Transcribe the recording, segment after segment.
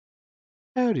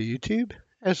Howdy YouTube,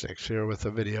 Xfce here with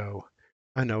a video.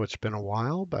 I know it's been a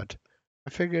while, but I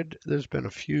figured there's been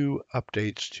a few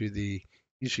updates to the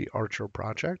Ezarcher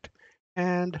project,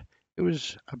 and it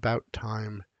was about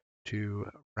time to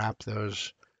wrap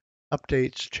those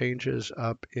updates, changes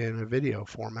up in a video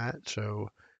format so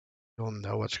you'll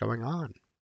know what's going on.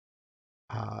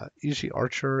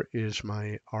 Ezarcher is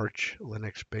my Arch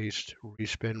Linux-based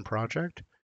respin project,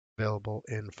 available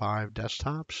in 5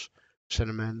 desktops: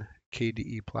 Cinnamon,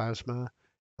 KDE Plasma,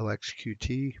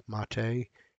 LXQt, Mate,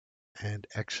 and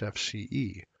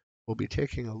Xfce. We'll be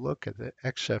taking a look at the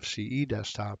Xfce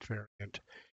desktop variant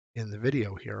in the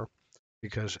video here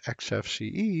because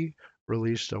Xfce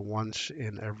released a once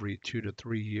in every 2 to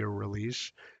 3 year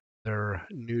release. Their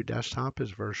new desktop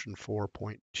is version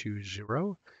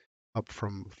 4.20, up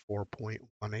from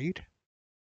 4.18.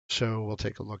 So we'll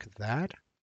take a look at that.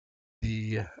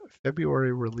 The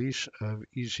February release of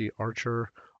Ezarcher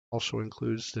also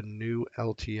includes the new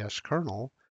LTS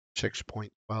kernel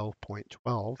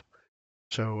 6.12.12.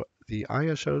 So the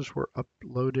ISOs were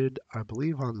uploaded, I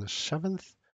believe, on the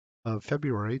 7th of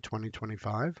February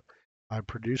 2025. I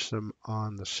produced them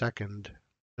on the 2nd,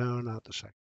 no, not the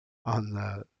 2nd, on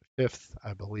the 5th,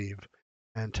 I believe,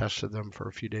 and tested them for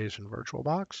a few days in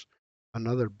VirtualBox.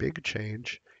 Another big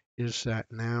change is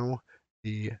that now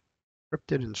the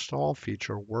encrypted install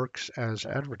feature works as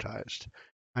advertised.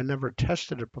 I never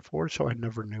tested it before, so I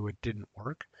never knew it didn't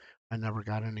work. I never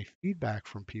got any feedback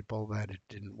from people that it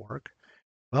didn't work.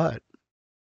 But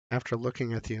after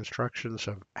looking at the instructions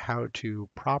of how to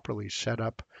properly set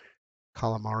up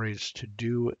Calamares to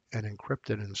do an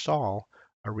encrypted install,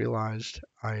 I realized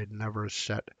I had never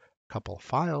set a couple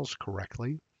files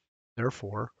correctly.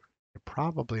 Therefore, it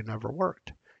probably never worked.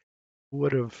 It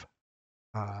would have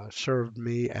served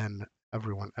me and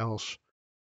everyone else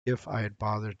if I had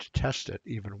bothered to test it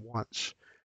even once.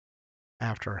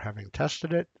 After having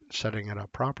tested it, setting it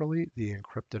up properly, the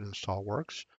encrypted install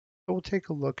works. So we'll take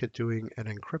a look at doing an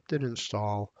encrypted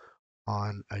install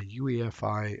on a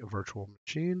UEFI virtual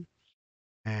machine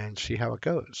and see how it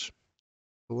goes.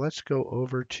 So let's go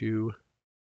over to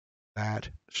that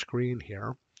screen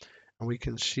here, and we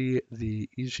can see the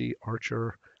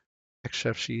Ezarcher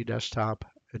Xfce desktop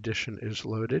edition is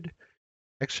loaded.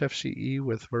 Xfce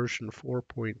with version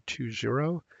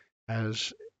 4.20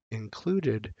 has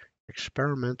included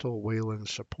experimental Wayland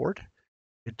support.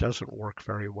 It doesn't work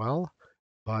very well,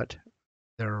 but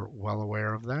they're well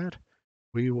aware of that.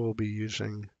 We will be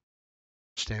using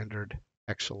standard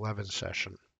X11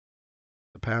 session.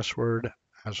 The password,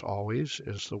 as always,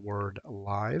 is the word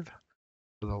live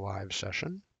for the live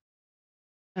session.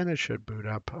 And it should load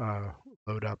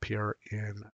up here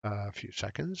in a few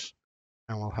seconds.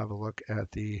 And we'll have a look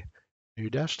at the new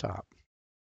desktop.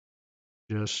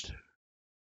 Just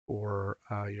for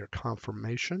your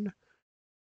confirmation,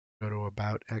 go to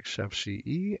About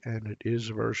Xfce, and it is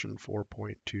version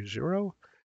 4.20,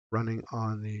 running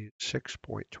on the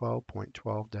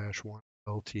 6.12.12-1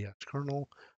 LTS kernel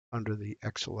under the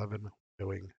X11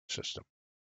 windowing system.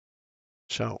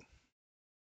 So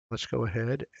let's go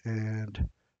ahead and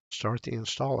start the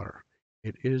installer.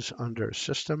 It is under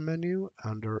System menu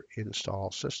under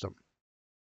Install System.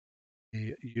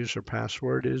 The user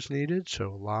password is needed,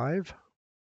 so live.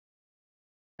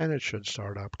 And it should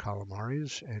start up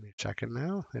Calamares any second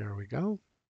now. There we go.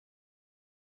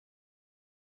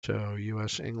 So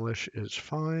US English is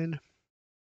fine.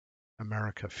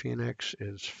 America Phoenix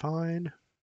is fine.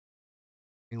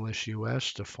 English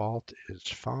US default is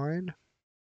fine.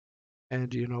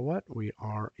 And you know what? We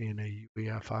are in a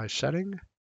UEFI setting.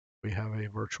 We have a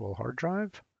virtual hard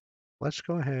drive. Let's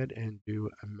go ahead and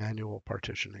do a manual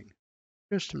partitioning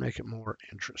just to make it more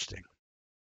interesting.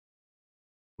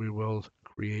 We will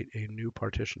create a new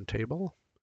partition table,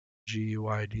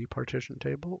 GUID partition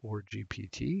table or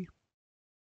GPT,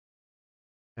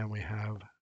 and we have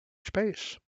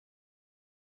space.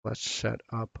 Let's set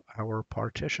up our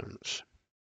partitions.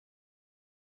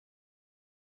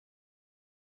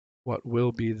 What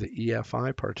will be the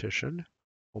EFI partition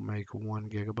will make 1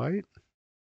 gigabyte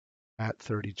at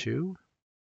 32.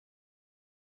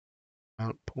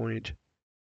 Mount point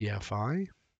EFI,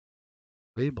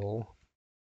 label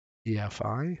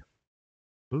EFI,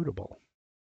 bootable.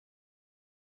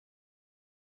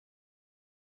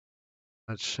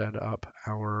 Let's set up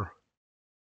our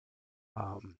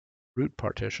root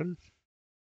partition.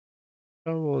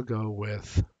 So we'll go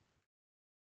with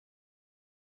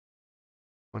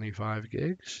 25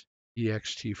 gigs,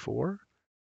 ext4.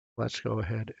 Let's go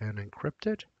ahead and encrypt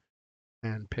it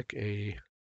and pick a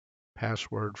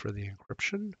password for the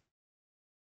encryption.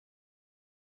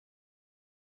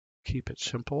 Keep it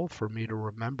simple for me to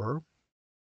remember.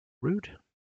 root,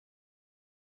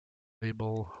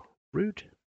 label root,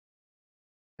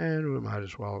 and we might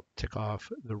as well tick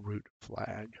off the root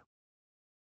flag.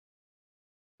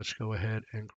 Let's go ahead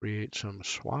and create some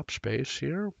swap space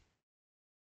here.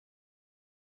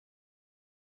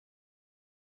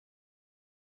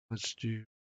 Let's do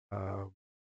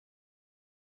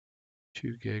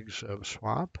 2 gigs of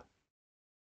swap.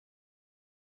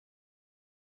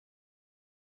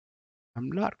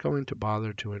 I'm not going to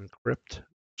bother to encrypt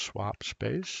swap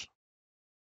space.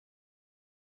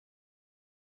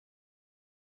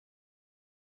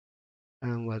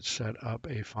 And let's set up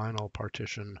a final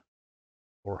partition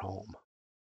for home.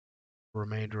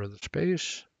 Remainder of the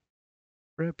space,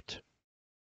 encrypt.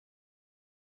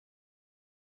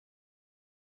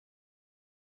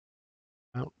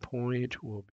 Mount point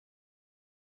will be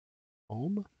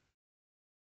home.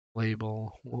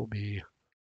 Label will be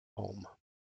home.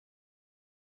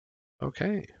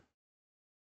 Okay.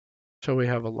 So we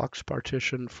have a LUKS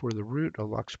partition for the root, a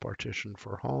LUKS partition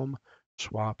for home.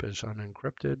 Swap is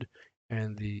unencrypted,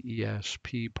 and the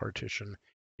ESP partition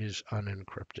is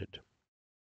unencrypted.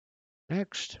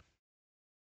 Next,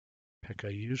 pick a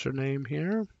username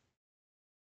here.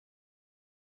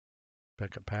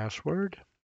 Pick a password.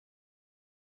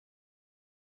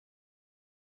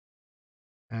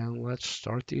 And let's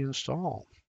start the install.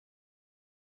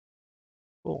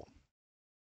 Cool.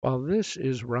 While this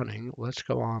is running, let's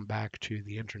go on back to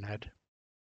the internet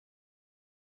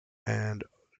and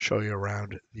show you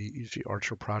around the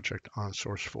Ezarcher project on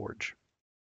SourceForge.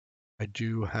 I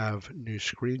do have new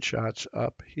screenshots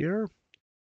up here.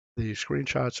 The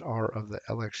screenshots are of the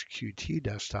LXQt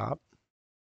desktop,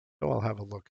 so I'll have a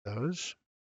look at those.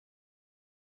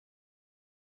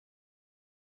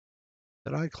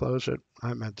 Did I close it?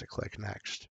 I meant to click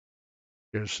next.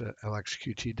 Here's the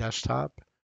LXQt desktop,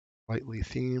 lightly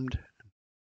themed,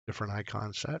 different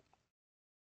icon set.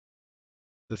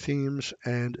 The themes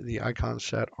and the icon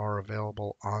set are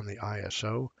available on the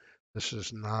ISO. This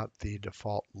is not the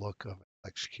default look of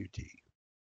LXQt,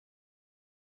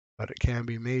 but it can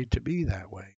be made to be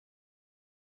that way.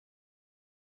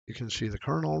 You can see the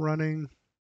kernel running,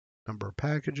 number of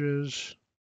packages,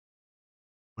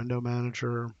 window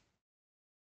manager,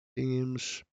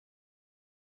 themes,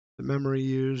 the memory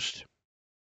used,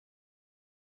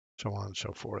 so on and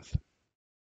so forth.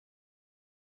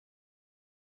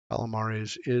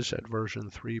 Calamares is at version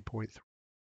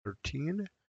 3.13.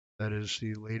 That is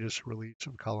the latest release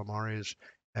of Calamares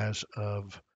as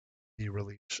of the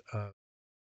release of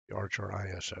the Archer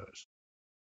ISOs.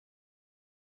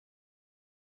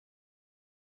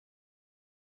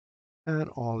 And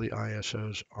all the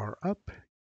ISOs are up.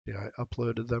 Yeah, I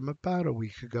uploaded them about a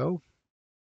week ago.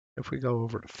 If we go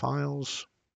over to Files,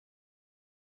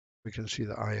 we can see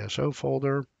the ISO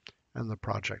folder and the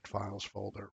Project Files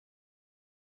folder.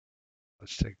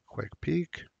 Let's take a quick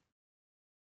peek.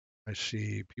 I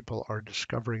see people are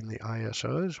discovering the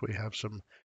ISOs. We have some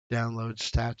download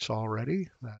stats already.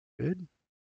 That's good.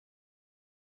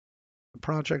 The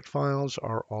project files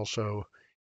are also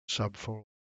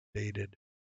subfoldated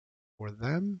for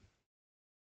them.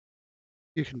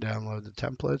 You can download the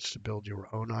templates to build your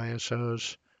own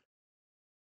ISOs.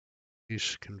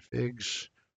 These configs,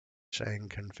 saying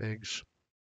configs,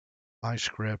 my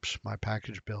scripts, my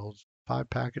package builds. 5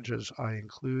 packages I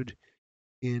include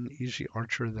in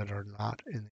Ezarcher that are not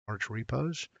in the Arch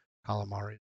repos.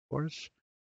 Calamares, of course.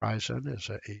 Ryzen is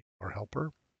a AR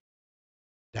helper.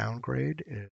 Downgrade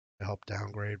is to help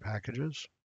downgrade packages.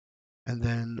 And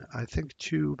then I think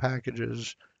 2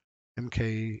 packages,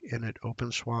 MK init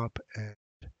OpenSwap and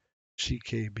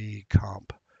CKB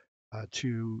comp,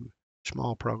 2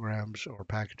 small programs or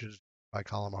packages by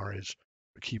Calamares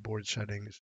for keyboard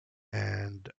settings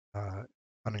and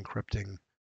unencrypting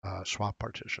swap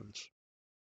partitions,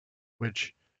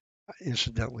 which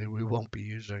incidentally we won't be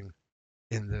using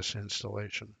in this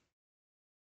installation.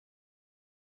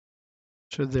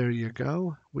 So there you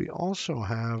go. We also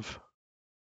have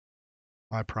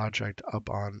my project up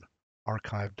on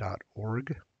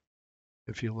archive.org.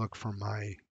 If you look for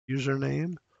my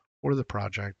username or the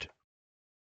project,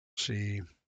 see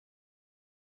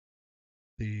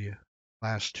the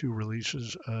last 2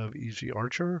 releases of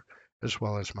Ezarcher, as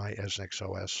well as my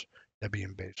ESNIX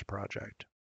Debian-based project.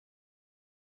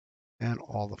 And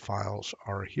all the files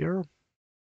are here.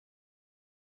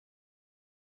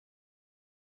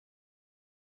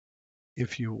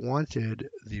 If you wanted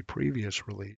the previous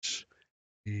release,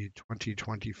 the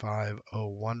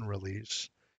 2025-01 release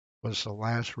was the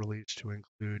last release to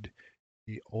include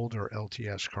the older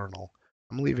LTS kernel.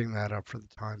 I'm leaving that up for the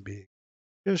time being,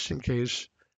 just in case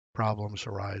problems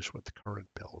arise with the current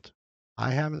build.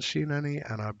 I haven't seen any,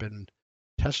 and I've been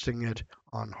testing it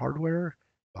on hardware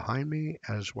behind me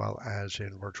as well as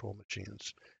in virtual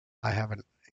machines. I haven't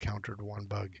encountered one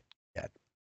bug yet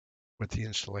with the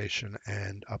installation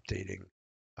and updating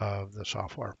of the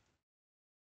software.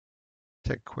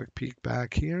 Take a quick peek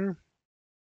back here.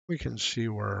 We can see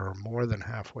we're more than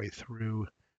halfway through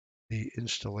the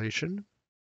installation.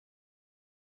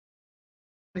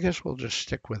 I guess we'll just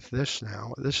stick with this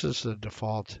now. This is the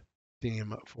default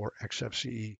theme for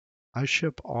Xfce. I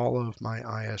ship all of my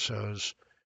ISOs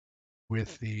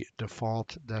with the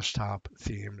default desktop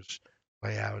themes,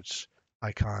 layouts,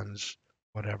 icons,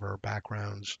 whatever,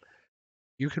 backgrounds.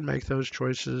 You can make those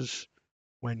choices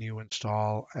when you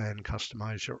install and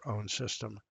customize your own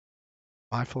system.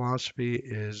 My philosophy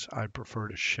is I prefer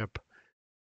to ship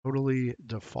totally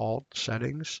default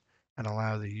settings and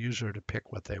allow the user to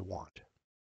pick what they want.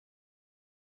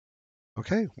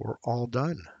 Okay, we're all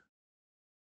done.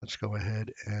 Let's go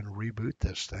ahead and reboot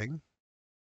this thing.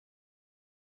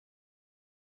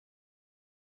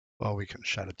 Well, we can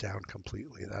shut it down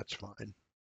completely, that's fine.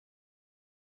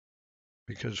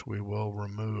 Because we will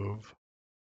remove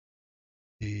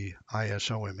the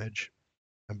ISO image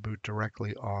and boot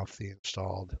directly off the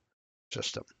installed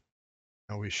system.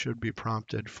 Now we should be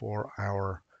prompted for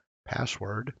our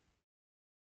password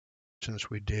since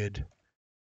we did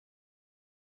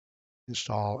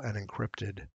install an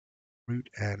encrypted root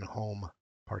and home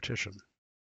partition.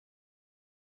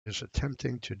 It is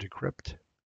attempting to decrypt,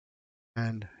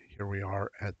 and here we are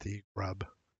at the grub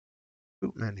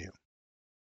boot menu.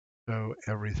 So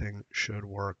everything should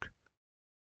work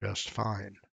just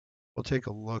fine. We'll take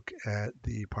a look at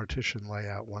the partition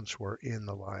layout once we're in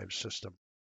the live system.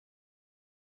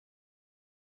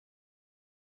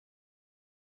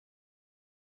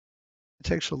 It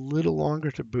takes a little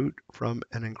longer to boot from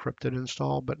an encrypted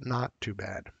install, but not too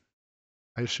bad.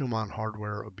 I assume on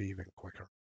hardware it will be even quicker.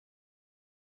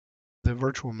 The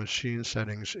virtual machine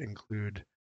settings include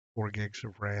 4 gigs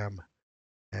of RAM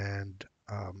and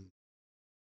 4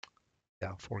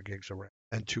 gigs of RAM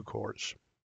and 2 cores.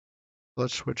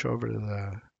 Let's switch over to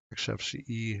the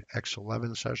Xfce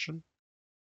X11 session.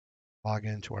 Log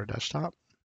into our desktop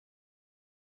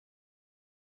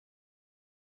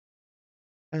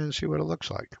and see what it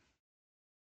looks like.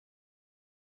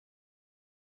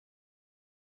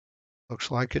 Looks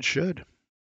like it should.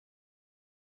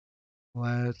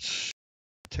 Let's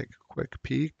take a quick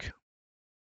peek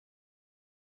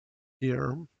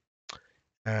here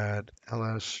at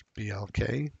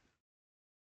LSBLK.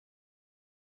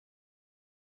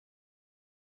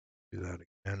 Do that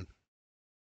again.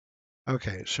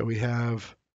 Okay, so we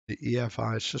have the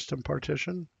EFI system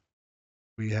partition.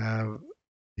 We have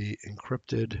the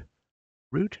encrypted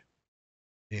root,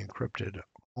 the encrypted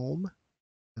home,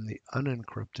 and the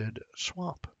unencrypted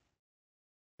swap.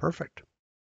 Perfect.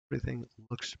 Everything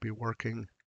looks to be working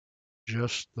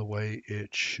just the way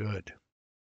it should.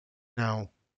 Now, if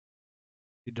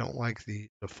you don't like the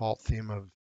default theme of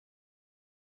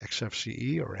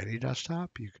Xfce or any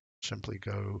desktop, you can simply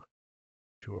go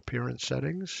to Appearance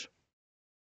Settings,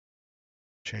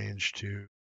 change to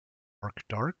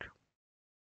Dark,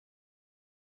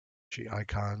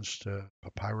 icons to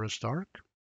Papyrus Dark,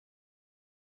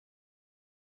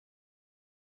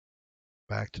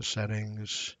 back to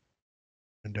Settings,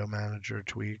 Window Manager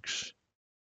tweaks,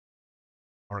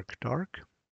 Dark.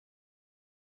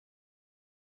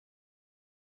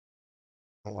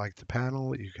 Don't like the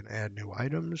panel, you can add new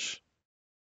items.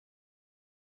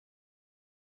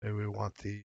 Maybe we want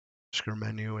the whisker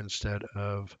menu instead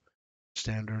of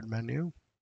standard menu.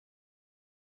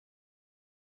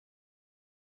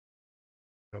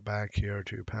 Go back here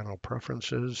to Panel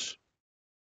Preferences,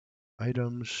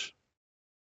 Items,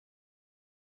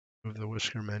 move the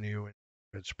whisker menu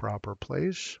in its proper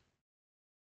place.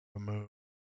 Remove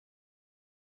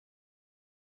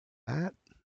that.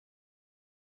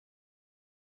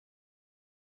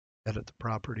 Edit the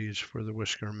properties for the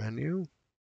whisker menu.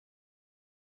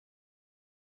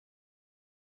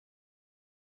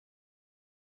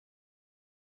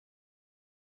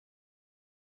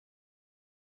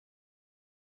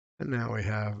 And now we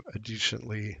have a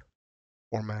decently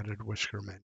formatted whisker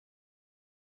menu.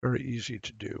 Very easy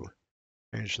to do.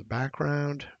 Change the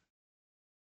background.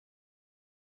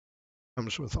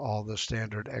 Comes with all the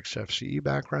standard Xfce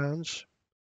backgrounds.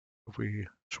 If we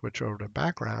switch over to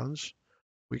backgrounds,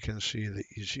 we can see the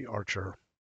Ezarcher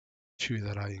 2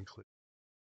 that I include.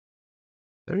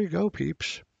 There you go,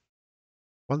 peeps.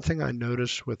 One thing I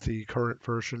noticed with the current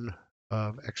version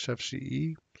of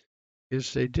Xfce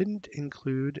is they didn't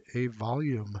include a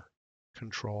volume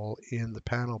control in the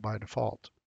panel by default.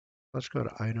 Let's go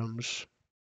to Items,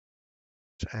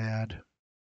 Let's add,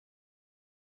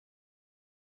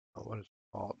 what is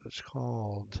it called? It's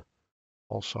called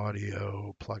Pulse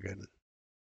Audio plugin.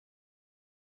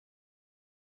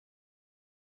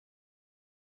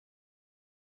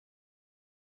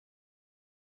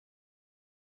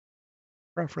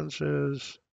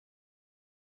 Preferences.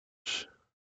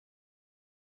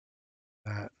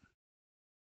 That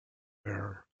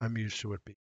where I'm used to it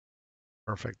being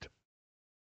perfect.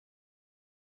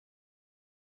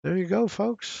 There you go,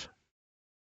 folks.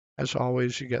 As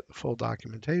always, you get the full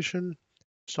documentation,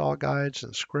 install guides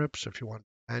and scripts if you want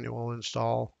manual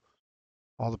install,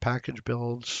 all the package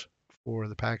builds for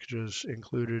the packages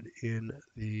included in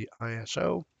the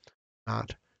ISO,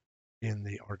 not in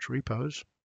the Arch repos,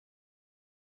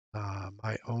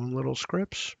 my own little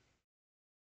scripts,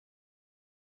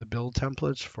 the build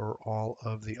templates for all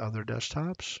of the other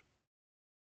desktops.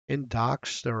 In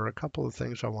docs, there are a couple of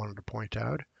things I wanted to point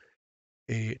out.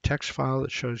 A text file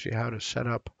that shows you how to set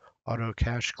up auto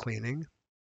cache cleaning,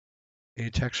 a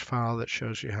text file that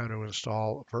shows you how to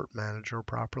install Virt Manager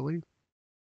properly,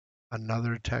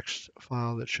 another text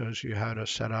file that shows you how to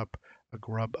set up a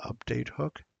grub update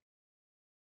hook,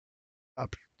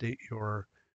 update your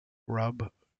grub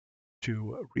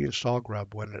to reinstall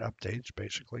grub when it updates,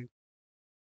 basically,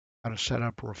 how to set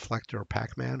up a reflector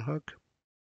Pacman hook,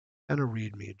 and a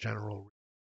README, general,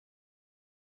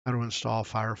 how to install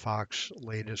Firefox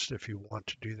latest if you want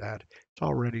to do that. It's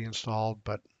already installed,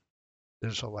 but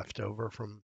there's a leftover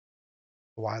from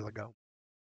a while ago.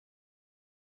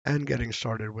 And getting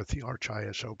started with the Arch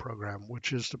ISO program,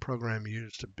 which is the program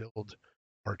used to build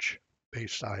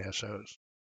Arch-based ISOs.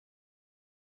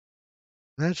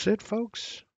 And that's it,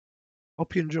 folks.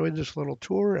 Hope you enjoyed this little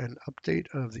tour and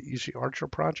update of the Easy Archer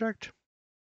project.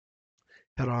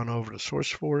 Head on over to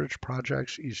SourceForge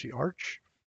Projects Easy Arch,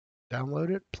 download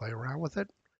it, play around with it,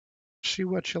 see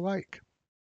what you like.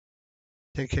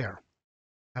 Take care.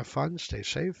 Have fun, stay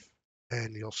safe,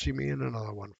 and you'll see me in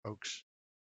another one, folks.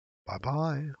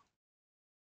 Bye-bye.